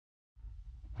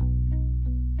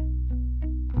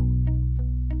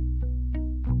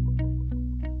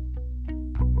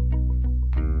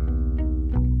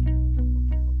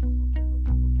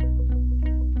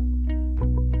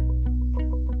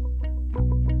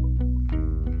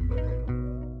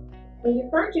When you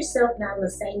find yourself not on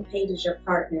the same page as your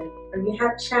partner, or you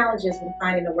have challenges when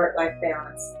finding a work-life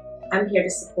balance, I'm here to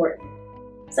support you.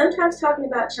 Sometimes talking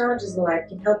about challenges in life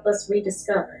can help us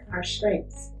rediscover our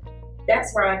strengths.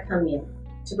 That's where I come in,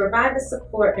 to provide the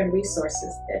support and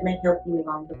resources that may help you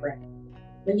along the way.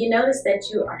 When you notice that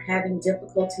you are having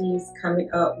difficulties coming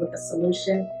up with a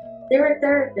solution, there are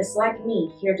therapists like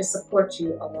me here to support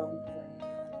you along the way.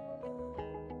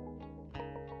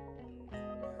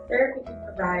 Therapy can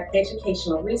provide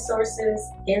educational resources,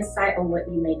 insight on what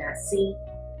you may not see,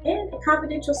 and a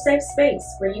confidential safe space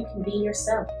where you can be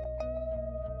yourself.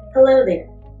 Hello there,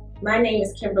 my name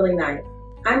is Kimberly Knight.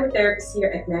 I'm a therapist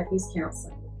here at Mathews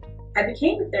Counseling. I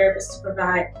became a therapist to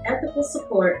provide ethical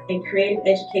support and creative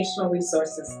educational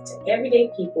resources to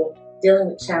everyday people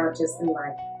dealing with challenges in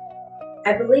life.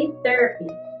 I believe therapy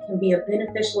can be a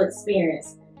beneficial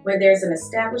experience when there's an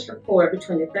established rapport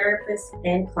between the therapist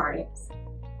and clients.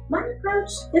 My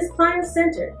approach is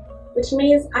client-centered, which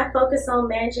means I focus on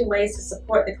managing ways to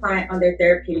support the client on their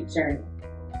therapeutic journey.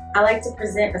 I like to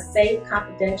present a safe,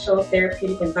 confidential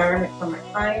therapeutic environment for my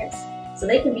clients so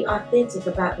they can be authentic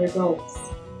about their goals.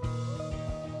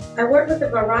 I work with a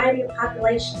variety of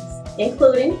populations,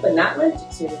 including, but not limited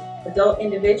to, adult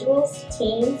individuals,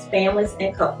 teens, families,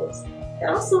 and couples. It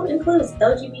also includes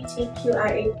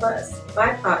LGBTQIA+,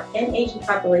 BIPOC, and Asian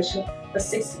population of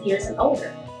 60 years and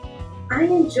older. I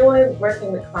enjoy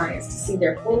working with clients to see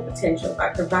their full potential by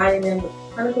providing them with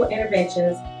clinical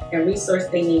interventions and resources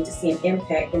they need to see an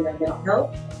impact in their mental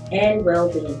health and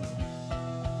well-being.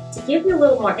 To give you a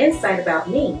little more insight about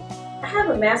me, I have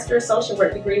a Master of Social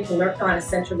Work degree from North Carolina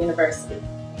Central University.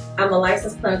 I'm a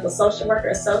licensed clinical social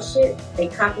worker associate, a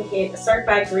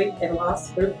certified grief and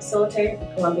loss group facilitator for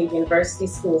Columbia University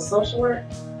School of Social Work,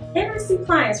 and I see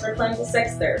clients for clinical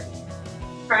sex therapy.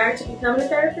 Prior to becoming a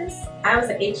therapist, I was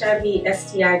an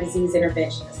HIV/STI disease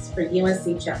interventionist for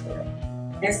UNC Chapter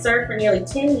and served for nearly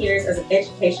 10 years as an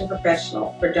education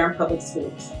professional for Durham Public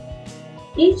Schools.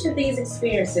 Each of these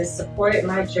experiences supported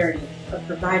my journey of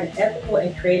providing ethical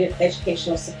and creative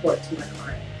educational support to my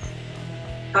clients.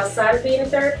 Outside of being a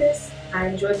therapist, I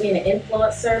enjoy being an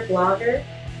influencer, blogger,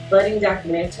 budding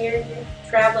documentarian,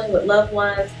 traveling with loved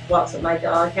ones, walks with my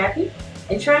dog Happy,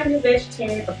 and trying new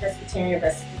vegetarian or pescatarian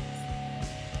recipes.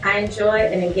 I enjoy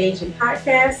and engage in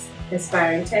podcasts,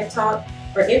 inspiring TED Talk,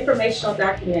 or informational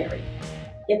documentary.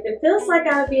 If it feels like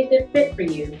I would be a good fit for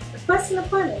you, request an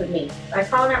appointment with me by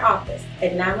calling our office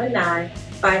at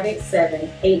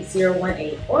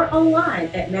 919-587-8018 or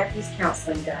online at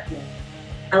mathewscounseling.net.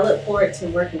 I look forward to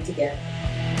working together.